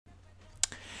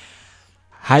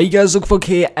Hi guys, Lookfuck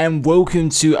here and welcome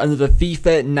to another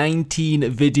FIFA 19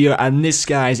 video, and this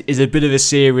guys is a bit of a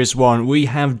serious one. We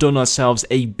have done ourselves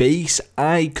a base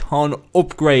icon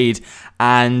upgrade,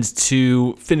 and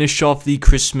to finish off the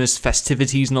Christmas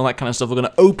festivities and all that kind of stuff, we're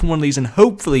going to open one of these and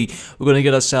hopefully we're going to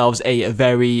get ourselves a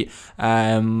very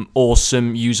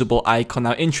awesome usable icon.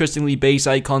 Now interestingly, base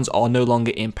icons are no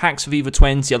longer in packs for FIFA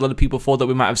 20. A lot of people thought that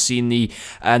we might have seen the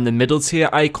middle tier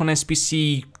icon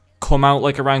SBC come out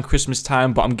like around Christmas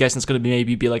time, but I'm guessing it's going to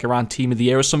maybe be like around Team of the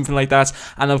Year or something like that.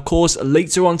 And of course,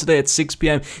 later on today at 6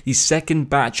 PM, the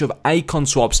second batch of icon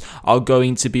swaps are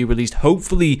going to be released.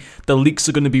 Hopefully, the leaks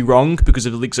are going to be wrong, because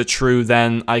if the leaks are true,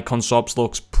 then icon swaps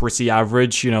looks pretty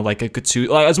average. You know, like a Gattuso,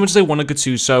 like as much as I want a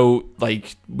Gattuso,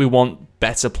 like we want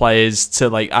better players to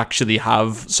like actually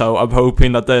have. So I'm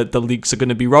hoping that the leaks are going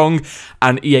to be wrong,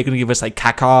 and EA are going to give us like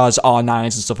Kakas, R9s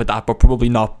and stuff like that, but probably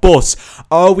not. But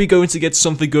are we going to get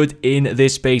something good in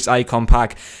this base icon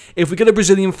pack? If we get a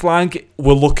Brazilian flag,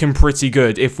 we're looking pretty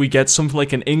good. If we get something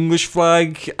like an English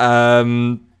flag,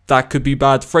 that could be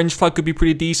bad. French flag could be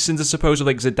pretty decent, I suppose, with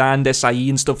like Zidane, Desailly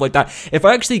and stuff like that. If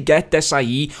I actually get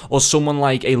Desailly or someone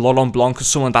like a Laurent Blanc or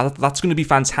someone like that, that's going to be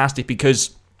fantastic,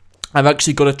 because I've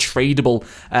actually got a tradable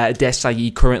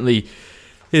Desailly currently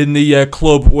in the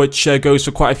club, which goes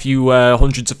for quite a few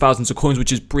hundreds of thousands of coins,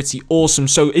 which is pretty awesome.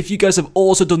 So if you guys have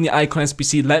also done the icon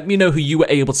SBC, let me know who you were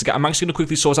able to get. I'm actually going to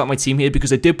quickly sort out my team here,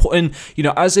 because I did put in, you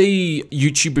know, as a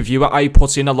YouTube reviewer, I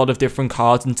put in a lot of different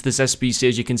cards into this SBC.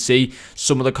 As you can see,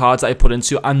 some of the cards that I put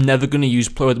into, I'm never going to use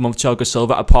Player of the Month Thiago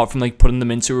Silva, apart from like putting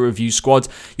them into a review squad.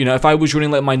 You know, if I was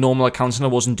running like my normal account and I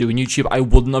wasn't doing YouTube, I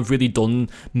wouldn't have really done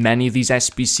many of these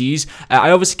SBCs.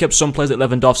 I obviously kept some players like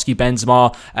Lewandowski,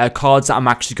 Benzema, cards that I'm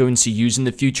actually going to use in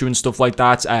the future and stuff like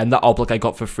that. And that Oblak I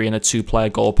got for free in a 2-player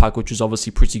gold pack, which was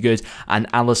obviously pretty good. And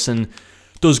Allison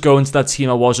does go into that team.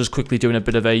 I was just quickly doing a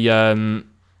bit of a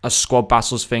squad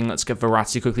battles thing. Let's get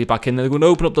Verratti quickly back in. Then we're going to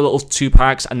open up the little 2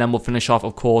 packs, and then we'll finish off,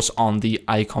 of course, on the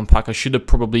icon pack. I should have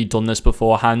probably done this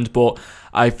beforehand, but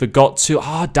I forgot to.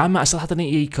 Oh, damn it. I still had an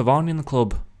 88 Cavani in the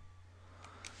club.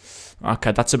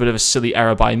 Okay, that's a bit of a silly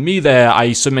error by me there.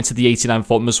 I submitted the 89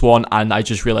 Fortnite one, and I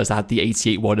just realized I had the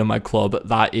 88 one in my club.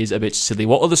 That is a bit silly.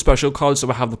 What other special cards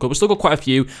do I have in the club? We've still got quite a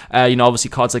few. You know,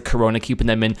 obviously cards like Corona, keeping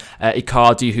them in.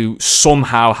 Icardi, who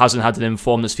somehow hasn't had an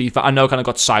inform this FIFA. I know I kind of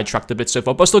got sidetracked a bit so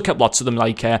far, but I still kept lots of them,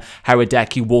 like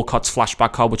Haradecki, Walcott's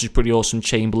flashback card, which is pretty awesome.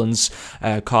 Chamberlain's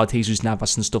card, Jesus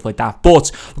Navas and stuff like that.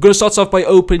 But we're going to start off by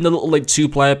opening the little like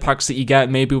 2-player packs that you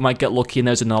get. Maybe we might get lucky in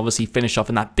those, and then obviously finish off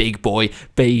in that big boy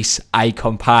base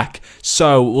icon pack.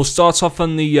 So we'll start off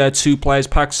on the 2 players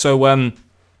pack. So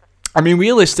I mean,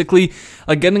 realistically,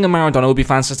 like getting a Maradona would be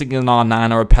fantastic, an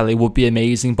R9 or a Pele would be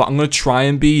amazing, but I'm going to try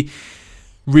and be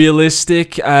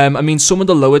realistic. I mean, some of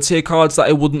the lower tier cards that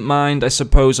I wouldn't mind, I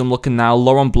suppose I'm looking now.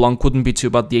 Laurent Blanc wouldn't be too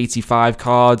bad, the 85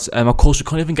 cards. Of course, we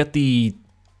can't even get the...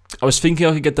 I was thinking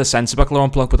I could get the centre-back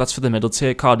Laurent Blanc, but that's for the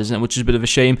middle-tier card, isn't it? Which is a bit of a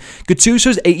shame.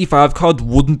 Gattuso's 85 card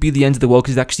wouldn't be the end of the world,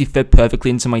 because it actually fit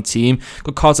perfectly into my team.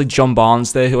 Got cards like John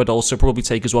Barnes there, who I'd also probably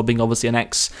take as well, being obviously an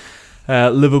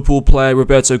ex-Liverpool player.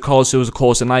 Roberto Carlos, who was, of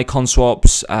course, an icon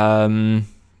swaps.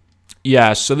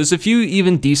 Yeah, so there's a few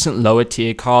even decent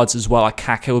lower-tier cards as well. Like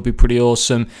Kaka would be pretty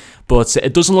awesome. But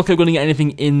it doesn't look like we're going to get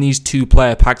anything in these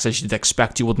 2-player packs. I should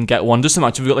expect you wouldn't get one. Just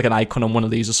imagine if we got like an icon on one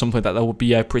of these or something like that. That would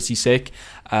be pretty sick.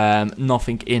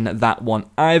 Nothing in that one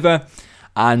either.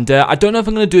 And I don't know if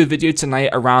I'm going to do a video tonight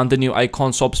around the new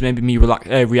icon swaps. Maybe me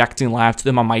reacting live to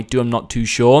them. I might do. I'm not too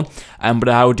sure. But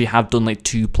I already have done like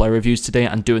 2-player reviews today.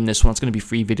 And doing this one, it's going to be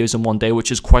 3 videos in one day,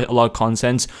 which is quite a lot of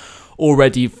content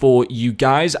already for you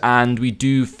guys. And we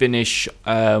do finish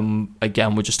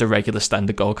again with just a regular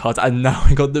standard gold card, and now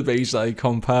we got the base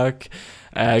icon pack.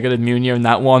 I got a Munir in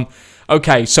that one.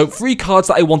 Okay, so 3 cards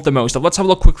that I want the most. Let's have a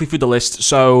look quickly through the list.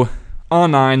 So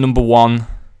R9 number 1,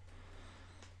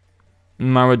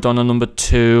 Maradona number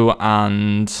 2,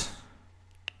 and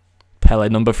Pele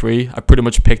number 3. I pretty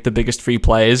much picked the biggest 3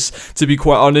 players, to be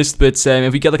quite honest. But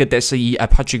if we get like a Desailly, a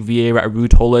Patrick Vieira, a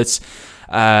Ruud Gullit,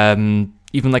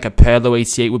 even like a Pirlo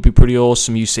 88 would be pretty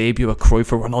awesome. Eusebio, a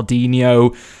Cruyff, a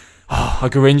Ronaldinho, a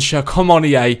Garincha. Come on,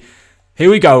 EA. Here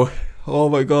we go. Oh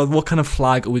my god, what kind of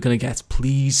flag are we going to get?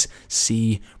 Please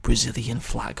see Brazilian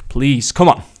flag. Please, come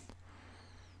on.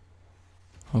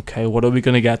 Okay, what are we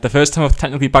going to get? The first time I've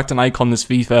technically backed an icon this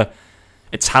FIFA.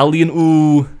 Italian,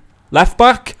 ooh. Left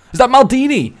back? Is that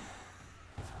Maldini?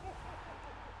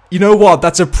 You know what?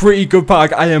 That's a pretty good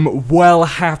pack. I am well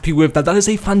happy with that. That is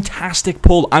a fantastic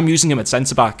pull. I'm using him at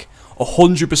centre-back.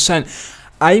 100%.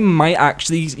 I might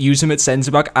actually use him at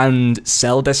centre-back and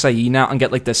sell Desai now and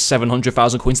get like the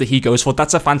 700,000 coins that he goes for.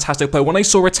 That's a fantastic player. When I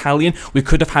saw Italian, we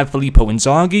could have had Filippo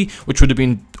Inzaghi, which would have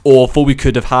been awful. We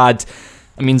could have had...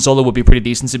 I mean, Zola would be pretty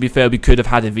decent, to be fair. We could have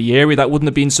had a Vieri. That wouldn't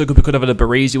have been so good. We could have had a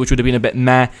Baresi, which would have been a bit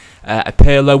meh. A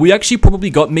Pirlo. We actually probably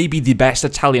got maybe the best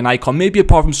Italian icon. Maybe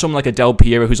apart from someone like a Del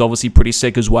Piero, who's obviously pretty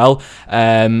sick as well.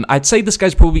 I'd say this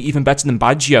guy's probably even better than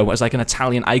Baggio as like an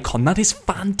Italian icon. That is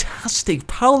fantastic.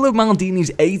 Paolo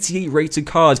Maldini's 88 rated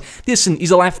card. Listen,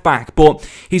 he's a left-back, but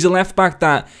he's a left-back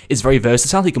that is very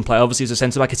versatile. He can play, obviously, as a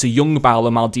centre-back. It's a young Paolo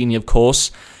Maldini, of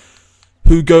course,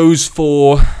 who goes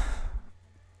for...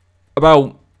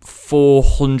 about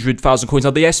 400,000 coins.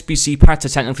 Now, the SBC pack to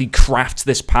technically craft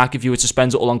this pack, if you were to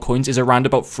spend it all on coins, is around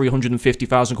about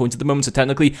 350,000 coins at the moment. So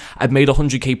technically, I've made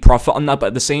 100k profit on that. But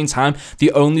at the same time,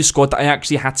 the only squad that I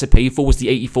actually had to pay for was the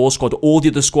 84 squad. All the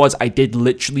other squads I did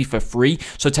literally for free.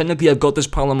 So technically, I've got this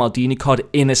Paolo Maldini card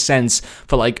in a sense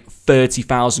for like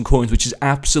 30,000 coins, which is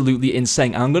absolutely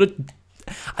insane.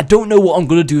 I don't know what I'm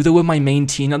going to do though with my main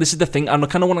team. Now, this is the thing. I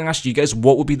kind of want to ask you guys,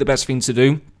 what would be the best thing to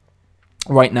do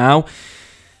right now?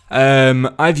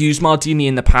 I've used Maldini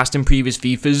in the past in previous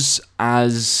FIFAs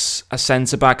as a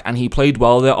centre-back, and he played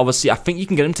well there. Obviously, I think you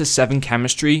can get him to 7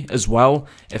 chemistry as well.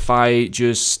 If I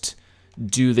just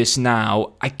do this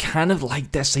now, I kind of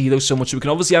like Desai though so much. So we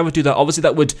can obviously either do that. Obviously,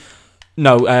 that would...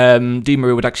 No, Di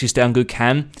Maria would actually stay on good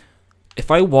chem. If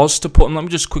I was to put him... Let me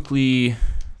just quickly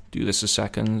do this a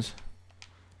second.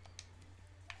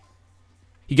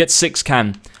 He gets 6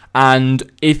 chem. And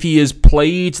if he has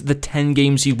played the 10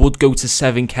 games, he would go to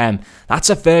 7 chem. That's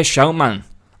a fair shout, man.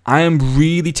 I am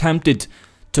really tempted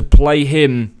to play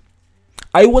him.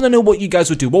 I want to know what you guys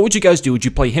would do. What would you guys do? Would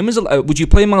you play him as a? Would you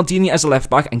play Maldini as a left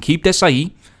back and keep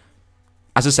Desai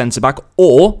as a centre back,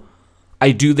 or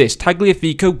I do this: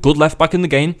 Tagliafico, good left back in the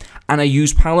game, and I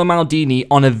use Paolo Maldini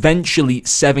on eventually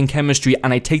 7 chemistry,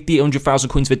 and I take the 800,000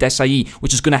 coins for Desai,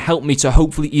 which is going to help me to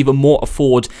hopefully even more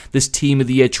afford this Team of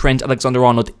the Year Trent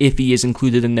Alexander-Arnold if he is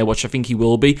included in there, which I think he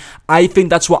will be. I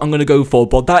think that's what I'm going to go for,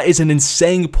 but that is an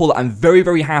insane pull. I'm very,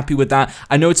 very happy with that.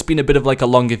 I know it's been a bit of like a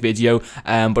longer video,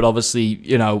 but obviously,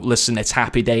 you know, listen, it's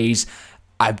happy days.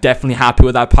 I'm definitely happy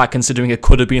with that pack, considering it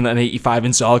could have been an 85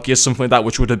 Inzaghi or something like that,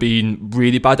 which would have been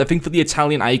really bad. I think for the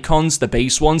Italian icons, the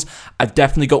base ones, I've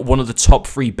definitely got one of the top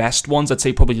 3 best ones. I'd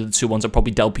say probably the 2 ones are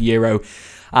probably Del Piero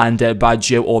and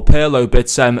Baggio or Pirlo,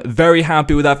 but very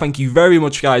happy with that. Thank you very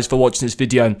much, guys, for watching this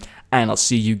video, and I'll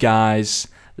see you guys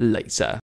later.